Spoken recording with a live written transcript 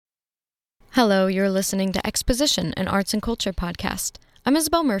Hello, you're listening to Exposition, an arts and culture podcast. I'm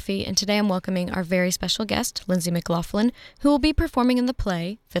Isabel Murphy, and today I'm welcoming our very special guest, Lindsay McLaughlin, who will be performing in the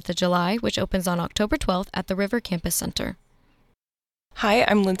play 5th of July, which opens on October 12th at the River Campus Center. Hi,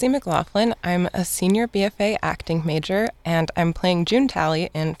 I'm Lindsay McLaughlin. I'm a senior BFA Acting Major, and I'm playing June Tally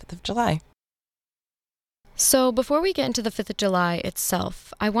in 5th of July. So before we get into the 5th of July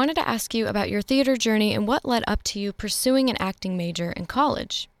itself, I wanted to ask you about your theater journey and what led up to you pursuing an acting major in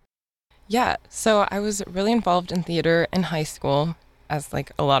college. Yeah, so I was really involved in theater in high school, as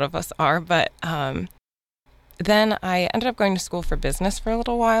like a lot of us are, but then I ended up going to school for business for a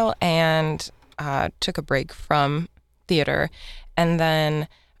little while and took a break from theater. And then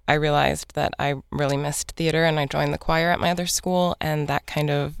I realized that I really missed theater, and I joined the choir at my other school, and that kind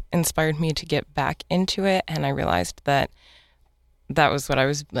of inspired me to get back into it. And I realized that that was what I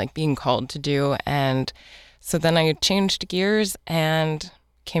was like being called to do. And so then I changed gears and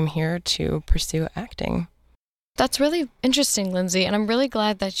came here to pursue acting. That's really interesting, Lindsay, and I'm really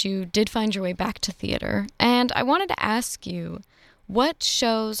glad that you did find your way back to theater. And I wanted to ask you, what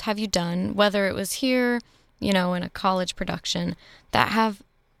shows have you done, whether it was here, in a college production, that have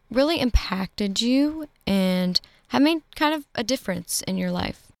really impacted you and have made kind of a difference in your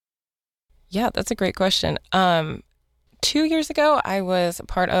life? Yeah, that's a great question. 2 years ago, I was a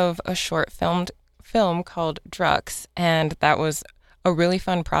part of a short film called Drux, and that was a really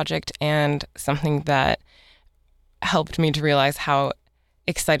fun project and something that helped me to realize how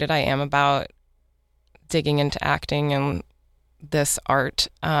excited I am about digging into acting and this art.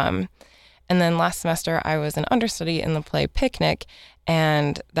 And then last semester, I was an understudy in the play Picnic,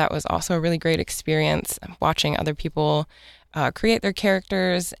 and that was also a really great experience, watching other people create their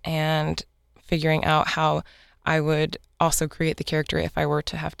characters and figuring out how I would also create the character if I were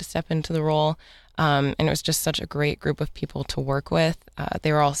to have to step into the role. And it was just such a great group of people to work with.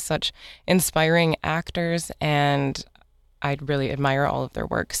 They were all such inspiring actors, and I'd really admire all of their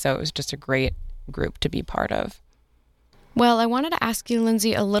work. So it was just a great group to be part of. Well, I wanted to ask you,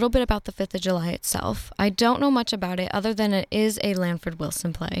 Lindsay, a little bit about the 5th of July itself. I don't know much about it other than it is a Lanford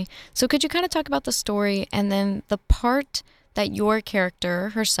Wilson play. So could you kind of talk about the story and then the part that your character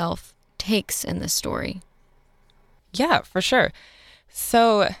herself takes in this story? Yeah, for sure.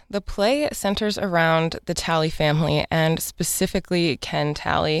 So the play centers around the Tally family, and specifically Ken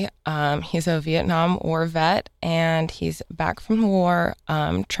Tally. He's a Vietnam War vet, and he's back from the war,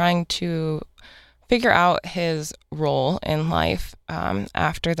 trying to figure out his role in life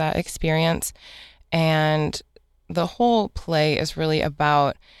after that experience. And the whole play is really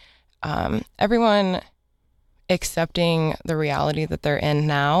about everyone accepting the reality that they're in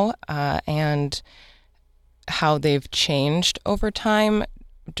now, and how they've changed over time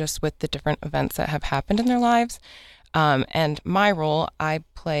just with the different events that have happened in their lives. And my role, I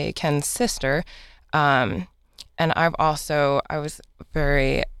play Ken's sister. And I was an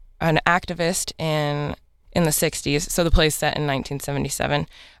activist in the 60s. So the play's set in 1977.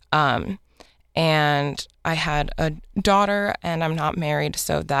 And I had a daughter, and I'm not married.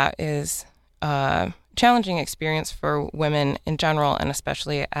 So that is a challenging experience for women in general, and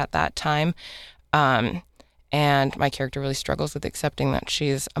especially at that time. And my character really struggles with accepting that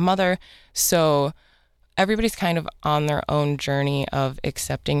she's a mother. So everybody's kind of on their own journey of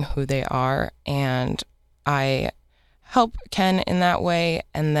accepting who they are. And I help Ken in that way.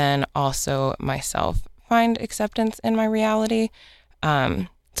 And then also myself find acceptance in my reality. So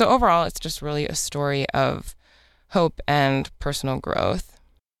overall, it's just really a story of hope and personal growth.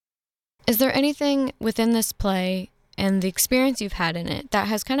 Is there anything within this play and the experience you've had in it that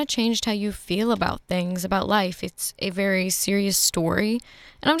has kind of changed how you feel about things, about life? It's a very serious story,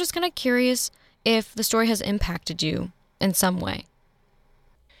 and I'm just kind of curious if the story has impacted you in some way.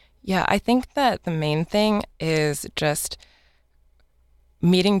 Yeah, I think that the main thing is just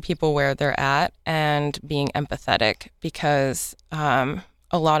meeting people where they're at and being empathetic, because a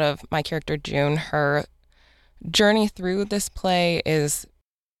lot of my character June, her journey through this play is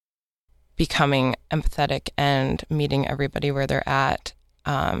becoming empathetic and meeting everybody where they're at.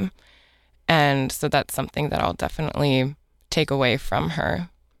 And so that's something that I'll definitely take away from her.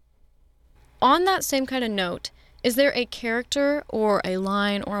 On that same kind of note, is there a character or a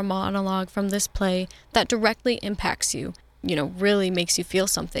line or a monologue from this play that directly impacts you, really makes you feel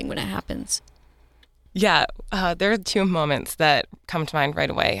something when it happens? Yeah, there are two moments that come to mind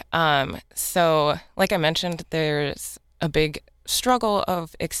right away. So like I mentioned, there's a big struggle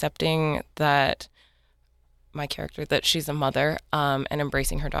of accepting that my character, that she's a mother, and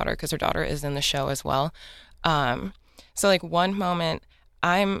embracing her daughter, because her daughter is in the show as well. So like one moment,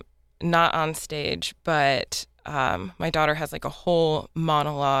 I'm not on stage, but my daughter has like a whole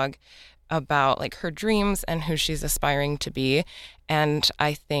monologue about like her dreams and who she's aspiring to be. And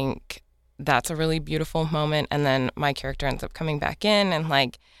I think that's a really beautiful moment. And then my character ends up coming back in and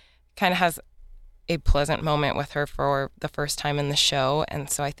like kind of has a pleasant moment with her for the first time in the show. And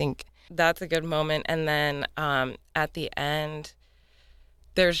so I think that's a good moment. And then at the end,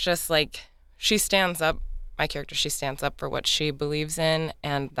 there's just like, she stands up, my character, she stands up for what she believes in.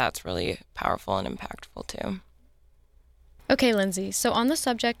 And that's really powerful and impactful too. Okay, Lindsay, so on the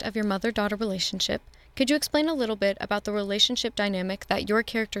subject of your mother-daughter relationship, could you explain a little bit about the relationship dynamic that your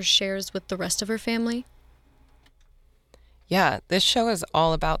character shares with the rest of her family? Yeah, this show is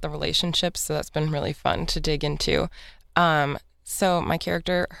all about the relationships, so that's been really fun to dig into. So my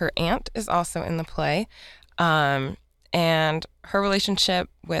character, her aunt, is also in the play, and her relationship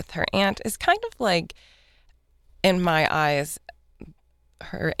with her aunt is kind of like, in my eyes,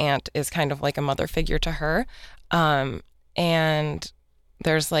 her aunt is kind of like a mother figure to her, and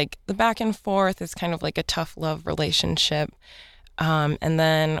there's like the back and forth is kind of like a tough love relationship, and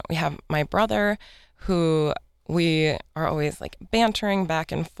then we have my brother, who we are always like bantering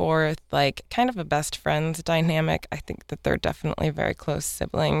back and forth, like kind of a best friends dynamic. I think that they're definitely very close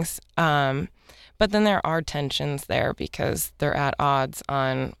siblings. But then there are tensions there because they're at odds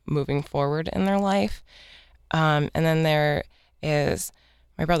on moving forward in their life. And then there is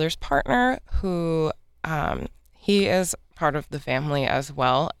my brother's partner who he is part of the family as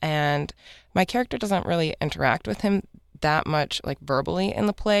well. And my character doesn't really interact with him that much like verbally in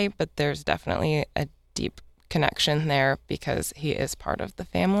the play, but there's definitely a deep connection there because he is part of the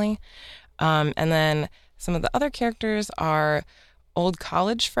family. And then some of the other characters are old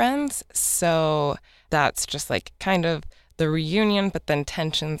college friends. So that's just like kind of the reunion, but then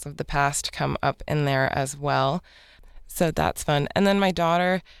tensions of the past come up in there as well. So that's fun. And then my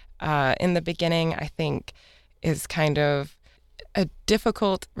daughter, in the beginning, I think is kind of a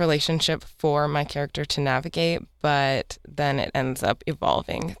difficult relationship for my character to navigate, but then it ends up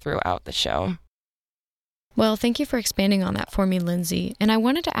evolving throughout the show. Well, thank you for expanding on that for me, Lindsay. And I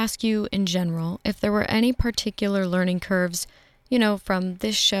wanted to ask you in general if there were any particular learning curves, from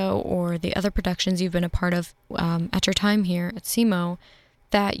this show or the other productions you've been a part of at your time here at SEMO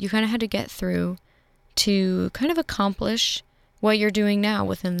that you kind of had to get through to kind of accomplish what you're doing now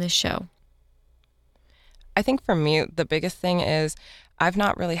within this show. I think for me, the biggest thing is I've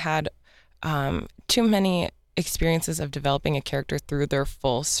not really had too many experiences of developing a character through their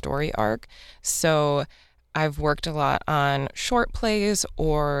full story arc. So I've worked a lot on short plays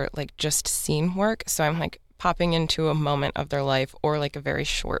or like just scene work. So I'm like popping into a moment of their life or like a very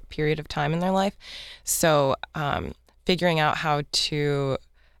short period of time in their life. So figuring out how to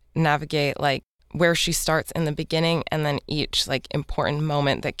navigate like where she starts in the beginning and then each like important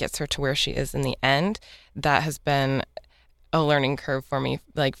moment that gets her to where she is in the end, that has been a learning curve for me,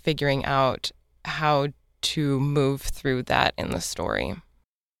 like figuring out how to move through that in the story.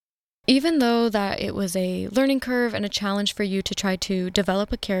 Even though that it was a learning curve and a challenge for you to try to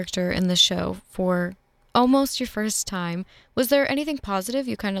develop a character in the show for almost your first time, was there anything positive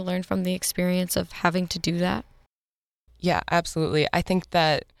you kind of learned from the experience of having to do that? Yeah, absolutely. I think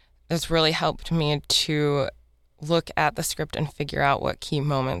that it's really helped me to look at the script and figure out what key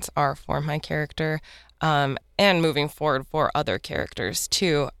moments are for my character, and moving forward for other characters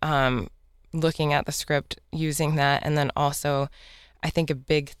too. Looking at the script, using that, and then also I think a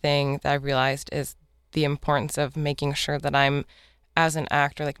big thing that I realized is the importance of making sure that I'm, as an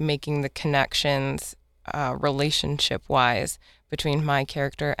actor, like making the connections relationship-wise between my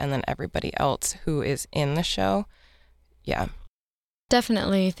character and then everybody else who is in the show. Yeah.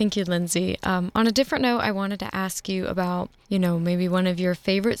 Definitely. Thank you, Lindsay. On a different note, I wanted to ask you about, maybe one of your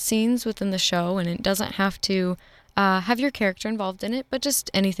favorite scenes within the show, and it doesn't have to have your character involved in it, but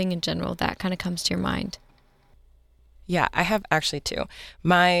just anything in general that kind of comes to your mind. Yeah, I have actually two.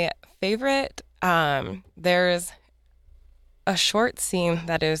 My favorite, there's a short scene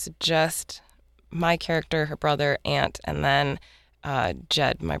that is just my character, her brother, aunt, and then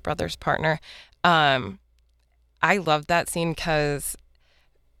Jed, my brother's partner. I love that scene because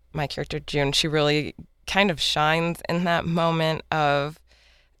my character, June, she really kind of shines in that moment of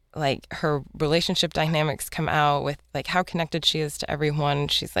like her relationship dynamics come out with like how connected she is to everyone.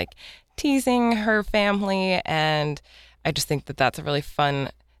 She's like teasing her family, and I just think that that's a really fun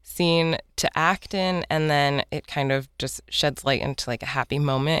scene to act in, and then it kind of just sheds light into like a happy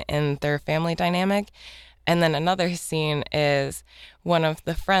moment in their family dynamic. And then another scene is one of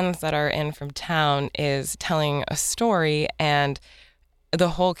the friends that are in from town is telling a story, and the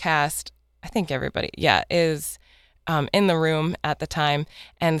whole cast, I think everybody, is in the room at the time.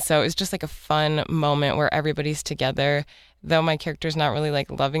 And so it's just like a fun moment where everybody's together though my character's not really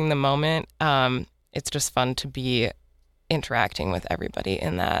like loving the moment, it's just fun to be interacting with everybody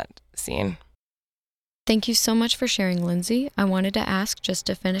in that scene. Thank you so much for sharing, Lindsay. I wanted to ask, just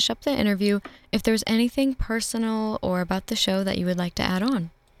to finish up the interview, if there's anything personal or about the show that you would like to add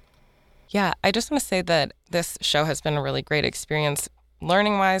on. Yeah, I just want to say that this show has been a really great experience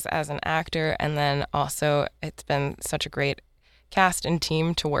learning-wise as an actor, and then also it's been such a great cast and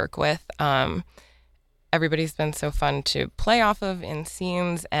team to work with. Everybody's been so fun to play off of in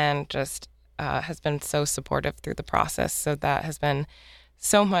scenes, and just has been so supportive through the process. So that has been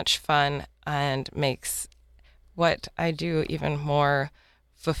so much fun and makes what I do even more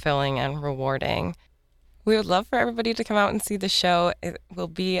fulfilling and rewarding. We would love for everybody to come out and see the show. It will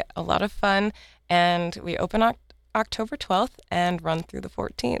be a lot of fun, and we open October 12th and run through the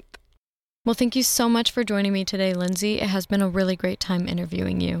 14th. Well, thank you so much for joining me today, Lindsay. It has been a really great time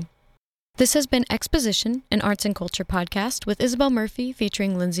interviewing you. This has been Exposition, an arts and culture podcast with Isabel Murphy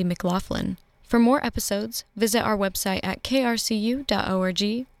featuring Lindsay McLaughlin. For more episodes, visit our website at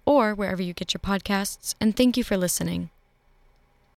krcu.org or wherever you get your podcasts, and thank you for listening.